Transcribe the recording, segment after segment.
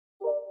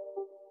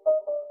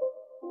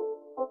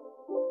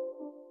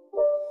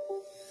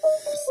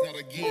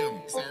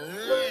again. It's a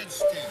red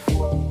stick.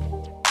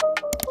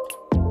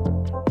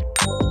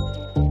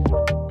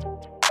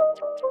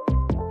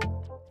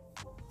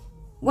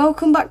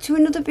 Welcome back to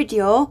another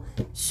video.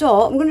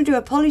 So I'm going to do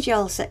a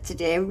polygel set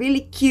today, a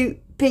really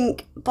cute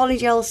pink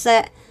polygel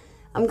set.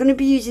 I'm going to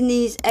be using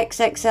these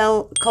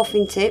XXL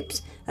coffin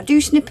tips. I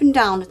do snip them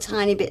down a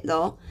tiny bit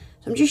though.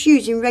 So I'm just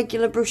using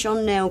regular brush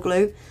on nail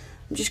glue.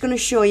 I'm just going to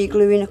show you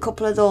gluing a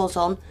couple of those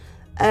on.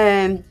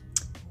 I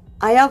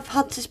have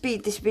had to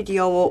speed this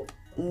video up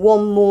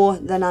one more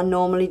than I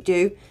normally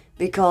do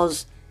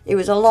because it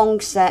was a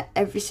long set.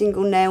 Every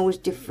single nail was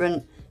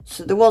different.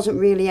 So there wasn't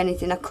really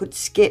anything I could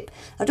skip.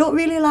 I don't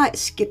really like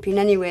skipping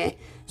anyway.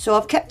 So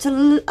I've kept a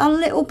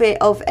little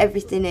bit of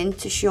everything in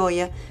to show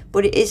you.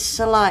 But it is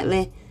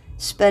slightly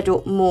sped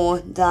up more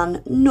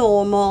than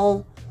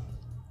normal.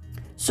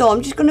 So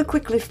I'm just going to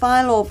quickly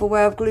file over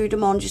where I've glued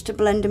them on just to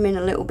blend them in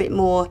a little bit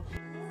more.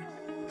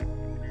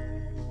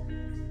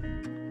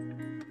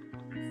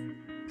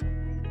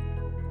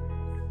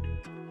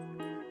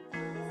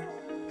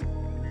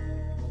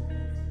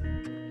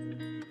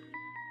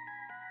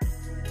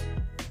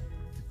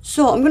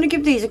 So I'm going to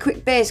give these a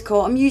quick base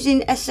coat. I'm using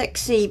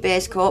Sxc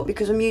base coat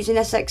because I'm using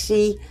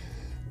Sxc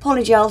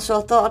Polygel, so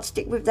I thought I'd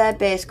stick with their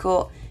base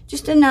coat.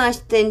 Just a nice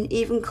thin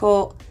even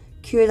coat.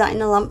 Cure that in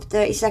the lamp for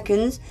 30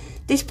 seconds.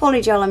 This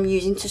polygel I'm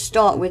using to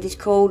start with is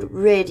called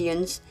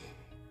Radiance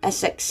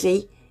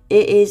Sxc.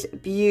 It is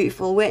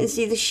beautiful. Wait and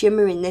see the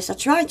shimmer in this. I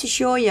tried to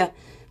show you,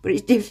 but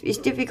it's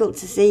difficult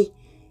to see.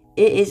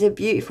 It is a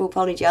beautiful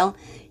polygel.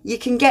 You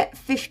can get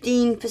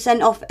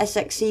 15% off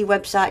Sxc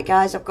website,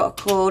 guys. I've got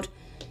a code.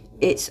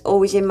 It's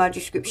always in my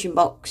description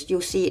box.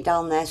 You'll see it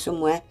down there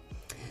somewhere.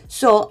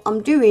 So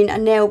I'm doing a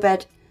nail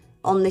bed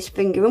on this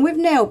finger. And with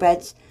nail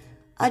beds,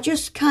 I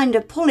just kind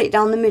of pull it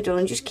down the middle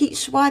and just keep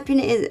swiping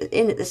it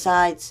in at the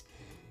sides.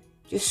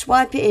 Just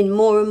swipe it in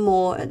more and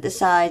more at the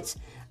sides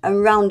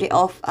and round it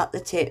off at the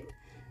tip.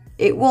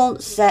 It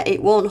won't set,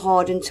 it won't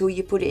harden until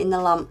you put it in the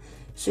lamp.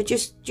 So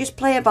just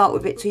play about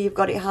with it till you've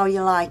got it how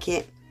you like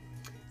it.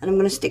 And I'm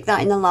going to stick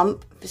that in the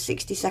lamp for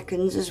 60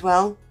 seconds as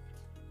well.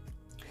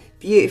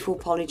 Beautiful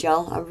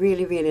polygel. I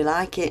really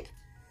like it.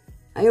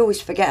 I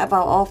always forget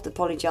about half the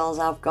polygels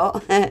I've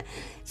got.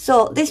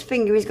 So this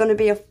finger is going to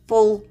be a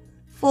full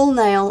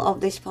nail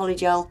of this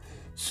polygel.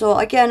 So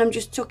again, I'm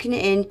just tucking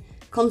it in.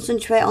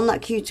 Concentrate on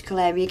that cuticle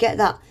area. Get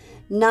that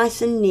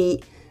nice and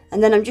neat.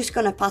 And then I'm just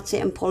going to pat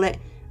it and pull it.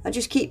 I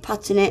just keep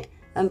patting it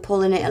and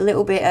pulling it a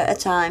little bit at a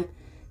time.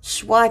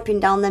 Swiping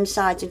down them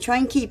sides and try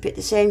and keep it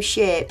the same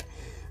shape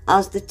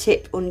as the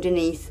tip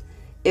underneath.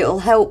 It'll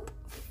help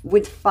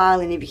with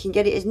filing. If you can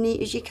get it as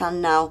neat as you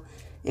can now,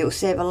 it will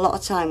save a lot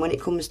of time when it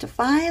comes to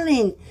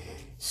filing.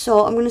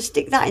 So I'm going to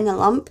stick that in the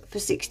lamp for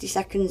 60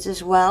 seconds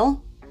as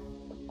well.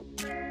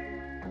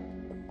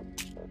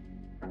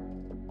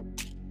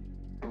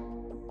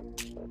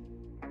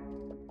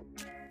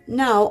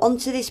 Now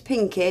onto this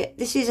pinky.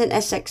 This isn't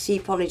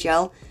Sxc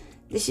Polygel.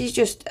 This is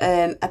just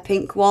a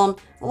pink one.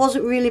 I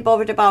wasn't really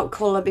bothered about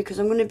colour because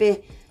I'm going to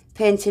be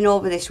painting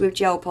over this with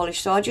gel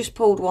polish. So I just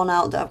pulled one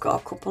out that I've got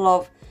a couple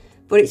of.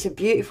 But it's a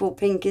beautiful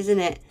pink, isn't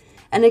it?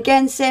 And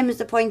again, same as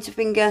the pointer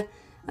finger,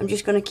 I'm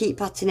just going to keep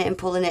patting it and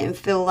pulling it and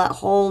fill that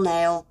whole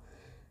nail.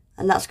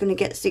 And that's going to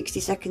get 60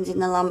 seconds in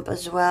the lamp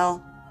as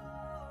well.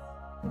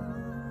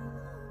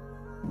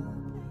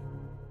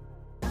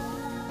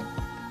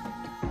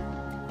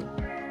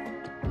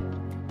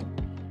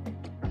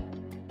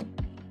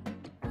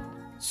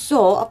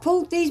 So I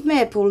pulled these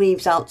maple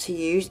leaves out to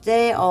use.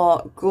 They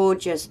are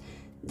gorgeous.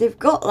 They've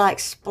got like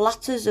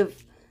splatters of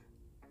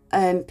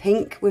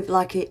pink with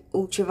like a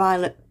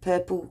ultraviolet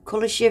purple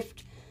colour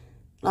shift,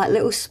 like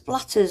little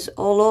splatters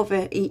all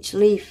over each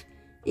leaf.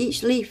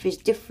 Each leaf is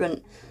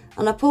different.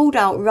 And I pulled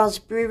out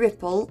raspberry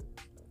ripple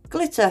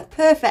glitter.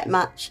 Perfect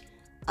match,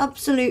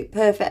 absolute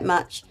perfect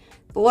match.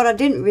 But what I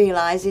didn't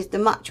realise is the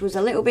match was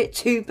a little bit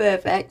too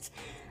perfect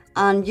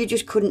and you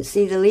just couldn't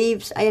see the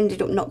leaves. I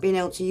ended up not being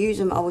able to use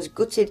them. I was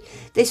gutted.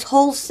 This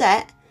whole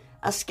set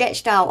I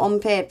sketched out on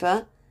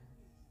paper.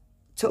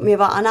 Took me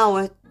about an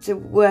hour to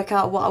work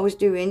out what I was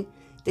doing.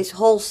 This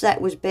whole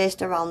set was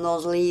based around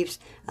those leaves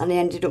and I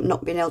ended up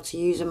not being able to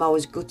use them. I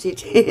was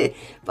gutted.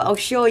 But I'll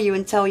show you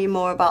and tell you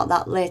more about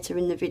that later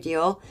in the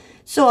video.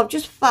 So I've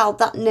just filed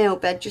that nail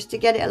bed just to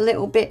get it a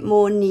little bit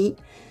more neat.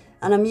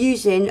 And I'm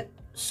using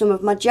some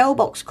of my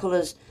Gelboxuk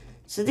colours.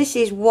 So this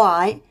is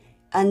white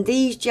and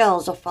these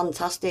gels are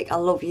fantastic. I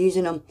love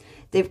using them.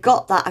 They've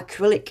got that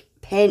acrylic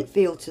paint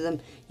feel to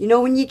them. You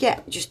know when you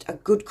get just a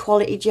good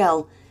quality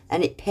gel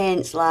and it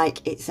paints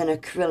like it's an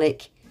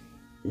acrylic.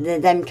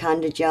 They're them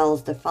kind of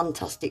gels. They're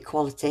fantastic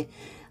quality.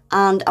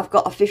 And I've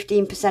got a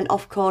 15%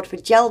 off code for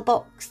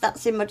Gelboxuk.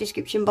 That's in my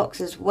description box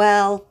as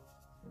well.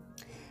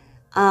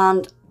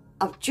 And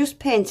I've just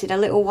painted a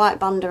little white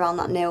band around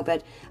that nail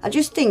bed. I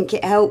just think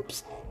it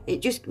helps.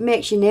 It just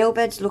makes your nail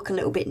beds look a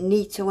little bit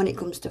neater when it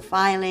comes to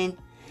filing.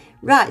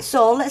 Right,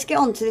 so let's get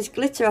on to this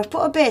glitter. I've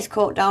put a base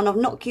coat down. I've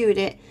not cured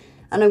it.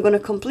 And I'm going to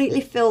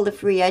completely fill the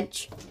free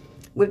edge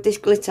with this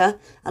glitter.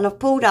 And I've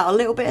pulled out a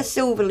little bit of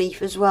silver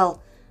leaf as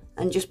well.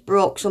 and just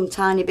broke some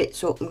tiny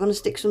bits up. I'm going to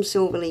stick some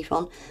silver leaf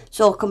on.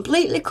 So I'll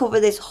completely cover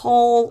this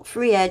whole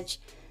free edge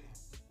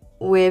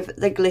with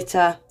the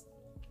glitter,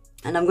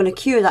 and I'm going to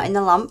cure that in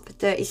the lamp for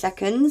 30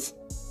 seconds.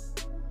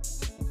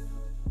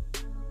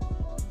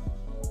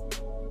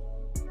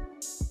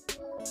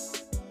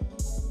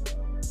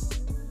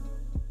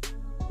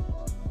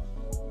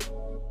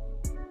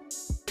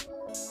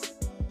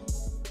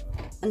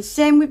 And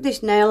same with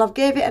this nail, I've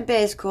gave it a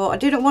base coat. I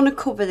didn't want to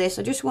cover this,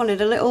 I just wanted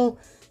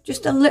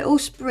just a little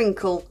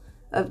sprinkle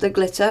of the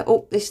glitter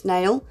up this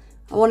nail.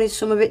 I wanted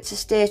some of it to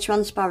stay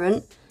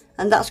transparent,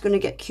 and that's going to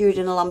get cured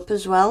in a lamp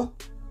as well.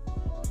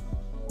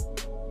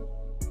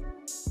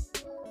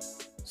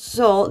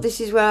 So this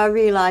is where I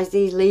realised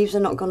these leaves are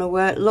not going to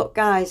work. Look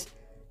guys,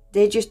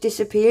 they just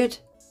disappeared.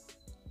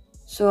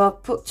 So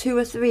I've put 2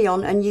 or 3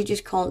 on and you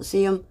just can't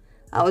see them.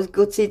 I was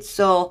gutted,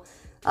 so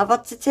I've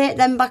had to take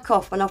them back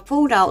off, and I've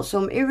pulled out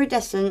some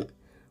iridescent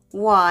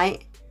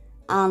white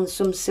and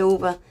some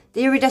silver.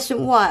 The iridescent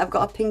white, I've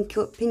got a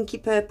pinky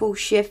purple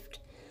shift,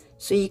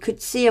 so you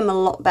could see them a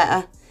lot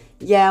better.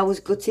 Yeah, I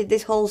was gutted.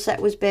 This whole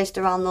set was based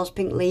around those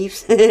pink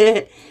leaves.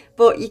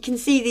 But you can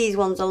see these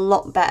ones a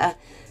lot better.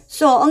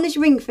 So on this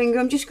ring finger,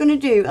 I'm just going to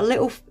do a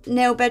little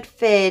nail bed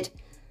fade.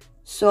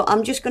 So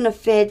I'm just going to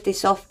fade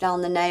this off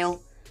down the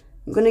nail.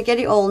 I'm going to get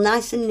it all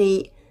nice and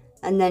neat,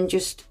 and then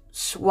just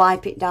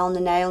swipe it down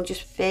the nail,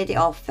 just fade it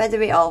off, feather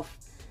it off,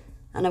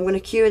 and I'm going to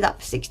cure that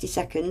for 60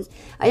 seconds.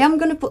 I am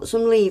going to put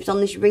some leaves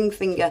on this ring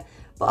finger,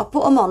 but I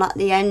put them on at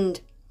the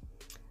end.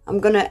 I'm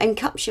going to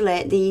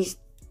encapsulate these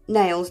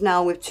nails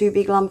now with 2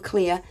 Big Lamb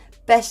Clear,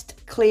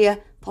 best clear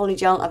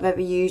polygel I've ever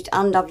used,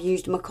 and I've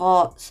used my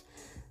quartz,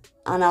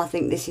 and I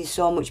think this is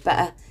so much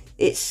better.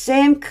 It's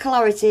same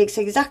clarity, it's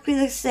exactly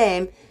the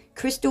same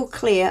crystal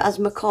clear as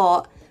my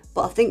quartz,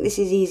 but I think this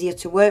is easier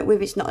to work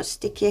with, it's not as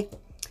sticky.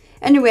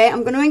 Anyway,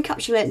 I'm going to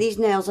encapsulate these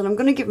nails, and I'm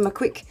going to give them a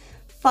quick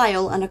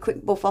file and a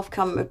quick buff off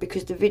camera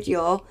because the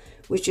video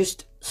was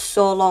just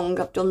so long.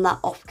 I've done that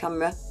off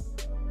camera.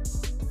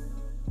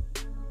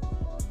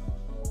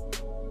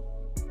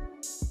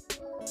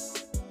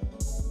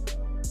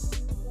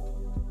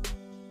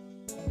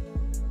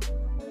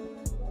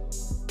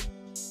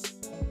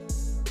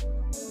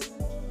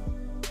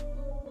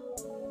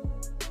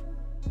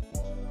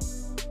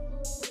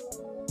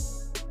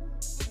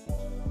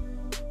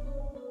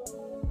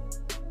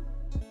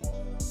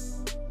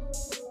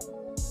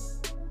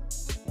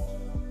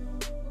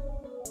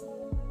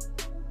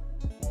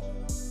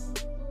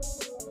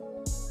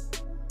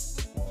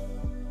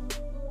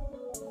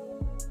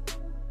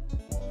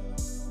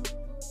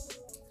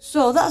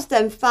 So that's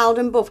them filed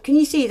and buffed. Can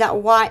you see that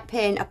white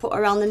paint I put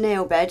around the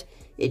nail bed?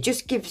 It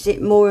just gives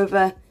it more of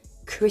a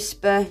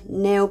crisper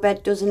nail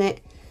bed, doesn't it?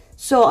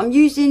 So I'm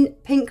using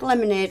Pink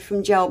Lemonade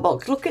from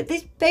Gelbox. Look at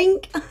this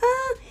pink.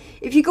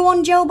 If you go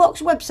on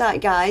Gelbox website,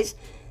 guys,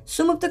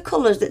 some of the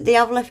colours that they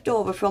have left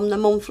over from the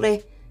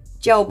monthly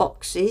gel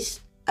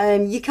boxes,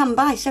 you can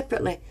buy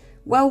separately.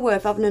 Well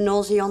worth having a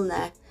nosy on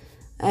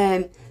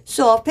there.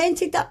 So I've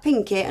painted that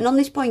pinky, and on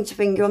this pointer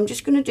finger I'm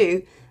just going to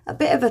do a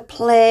bit of a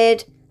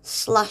plaid /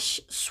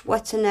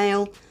 sweater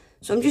nail.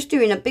 So I'm just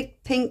doing a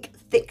big pink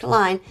thick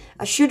line.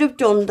 I should have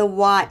done the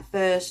white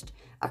first.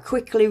 I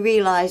quickly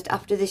realised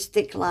after this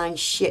thick line,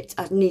 shit,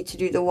 I need to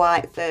do the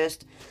white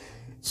first.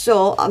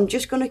 So I'm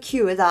just going to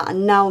cure that,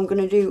 and now I'm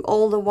going to do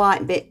all the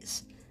white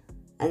bits,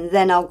 and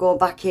then I'll go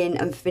back in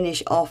and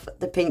finish off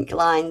the pink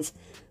lines.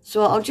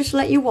 So I'll just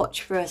let you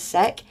watch for a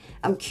sec.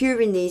 I'm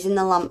curing these in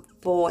the lamp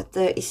for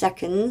 30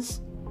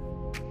 seconds.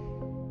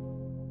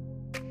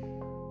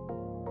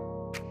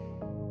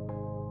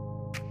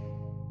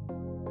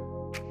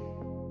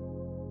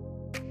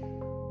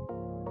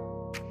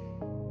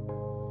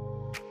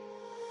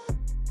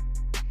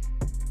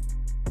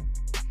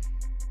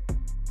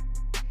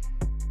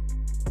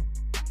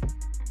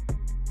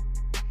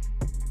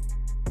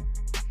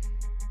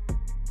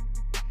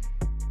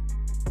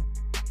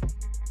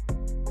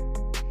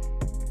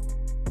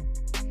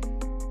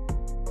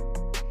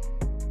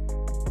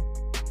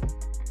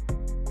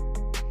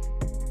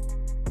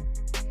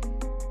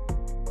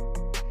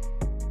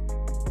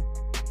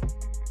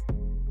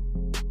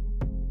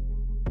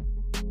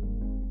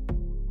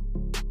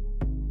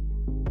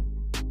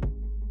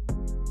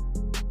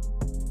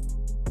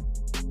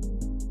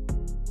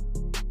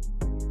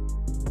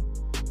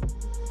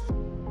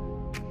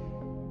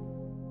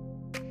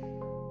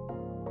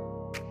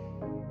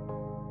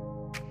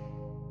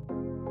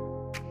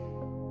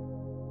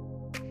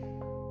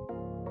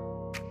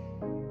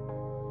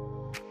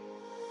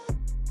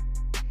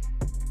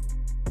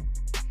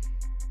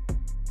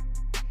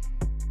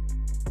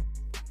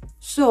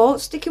 So,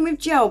 sticking with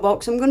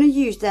Gelbox, I'm going to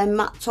use their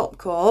matte top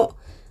coat,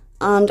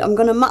 and I'm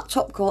going to matte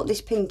top coat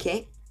this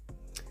pinky,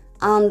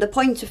 and the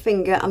pointer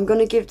finger, I'm going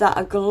to give that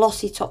a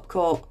glossy top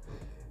coat,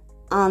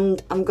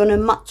 and I'm going to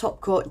matte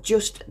top coat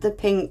just the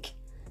pink.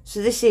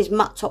 So this is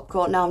matte top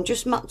coat now. I'm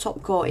just matte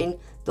top coating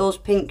those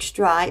pink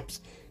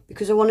stripes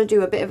because I want to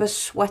do a bit of a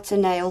sweater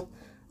nail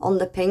on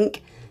the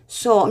pink.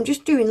 So I'm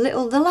just doing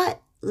little, the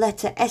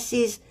letter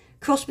S's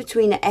cross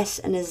between a S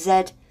and a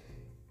Z,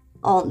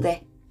 aren't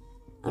they?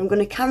 I'm going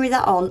to carry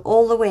that on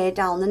all the way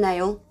down the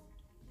nail,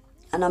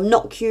 and I'm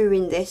not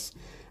curing this.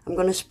 I'm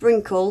going to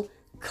sprinkle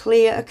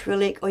clear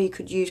acrylic, or you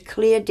could use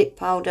clear dip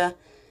powder,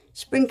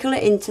 sprinkle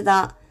it into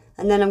that,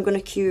 and then I'm going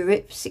to cure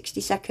it for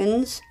 60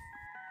 seconds.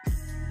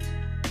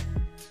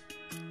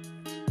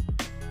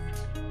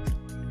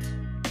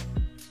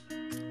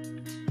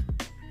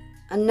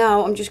 And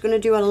now I'm just going to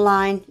do a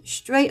line,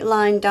 straight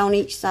line down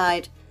each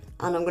side,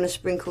 and I'm going to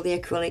sprinkle the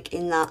acrylic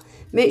in that.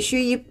 Make sure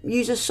you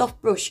use a soft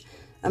brush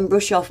and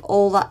brush off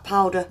all that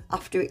powder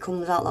after it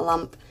comes out the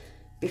lamp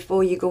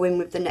before you go in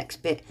with the next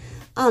bit.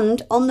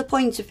 And on the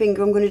pointer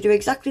finger, I'm going to do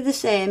exactly the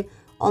same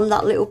on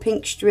that little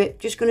pink strip.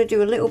 Just going to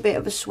do a little bit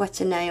of a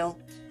sweater nail.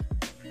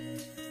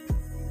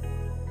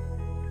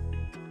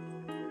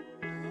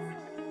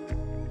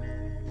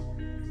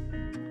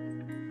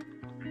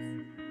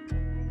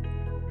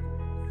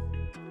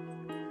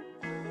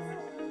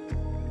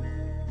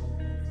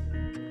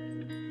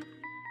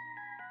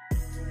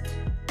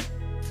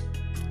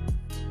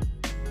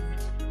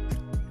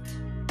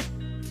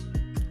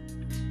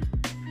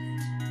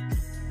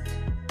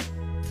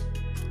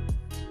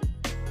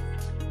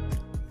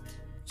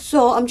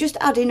 So I'm just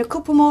adding a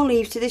couple more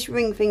leaves to this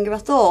ring finger. I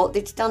thought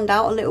they'd stand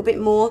out a little bit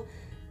more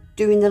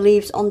doing the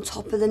leaves on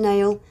top of the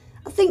nail.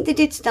 I think they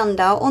did stand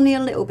out, only a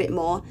little bit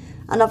more.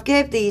 And I've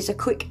gave these a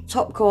quick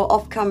top coat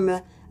off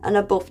camera and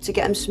a buff to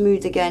get them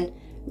smooth again,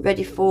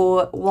 ready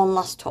for one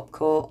last top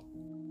coat.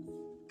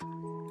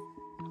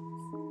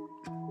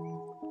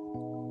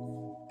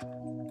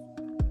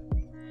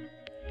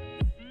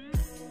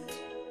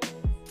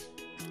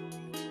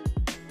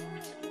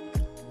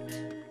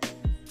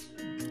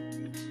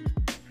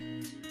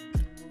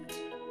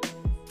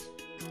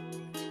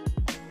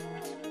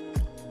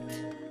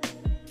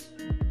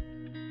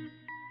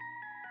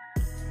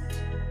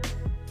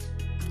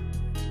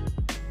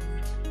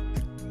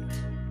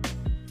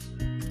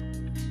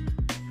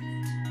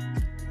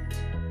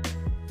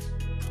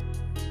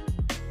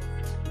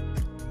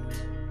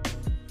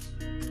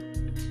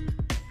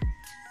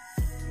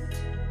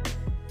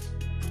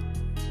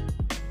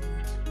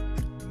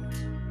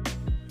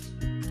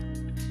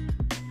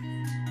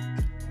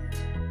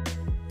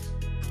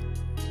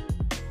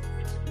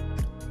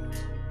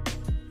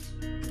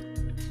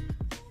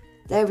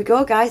 There we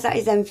go guys, that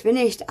is them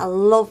finished. I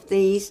love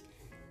these.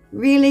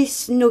 Really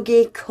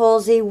snuggy,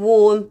 cosy,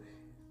 warm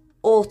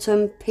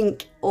autumn,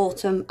 pink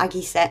autumn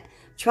Aggie set.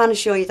 I'm trying to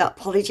show you that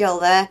polygel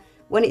there.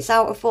 When it's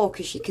out of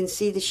focus you can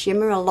see the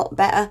shimmer a lot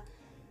better.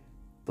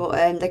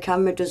 But the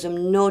camera does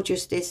them no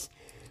justice.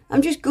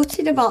 I'm just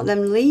gutted about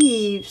them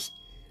leaves.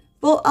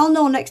 But I'll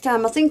know next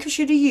time. I think I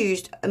should have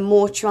used a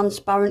more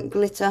transparent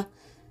glitter.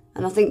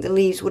 And I think the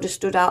leaves would have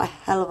stood out a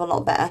hell of a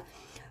lot better.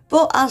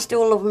 But I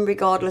still love them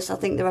regardless. I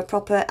think they're a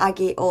proper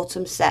Aggie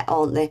autumn set,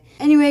 aren't they?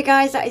 Anyway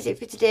guys, that is it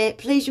for today.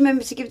 Please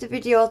remember to give the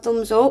video a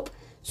thumbs up.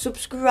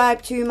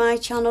 Subscribe to my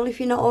channel if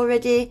you're not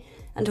already.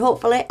 And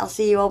hopefully I'll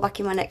see you all back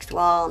in my next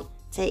one.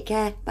 Take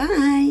care.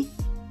 Bye.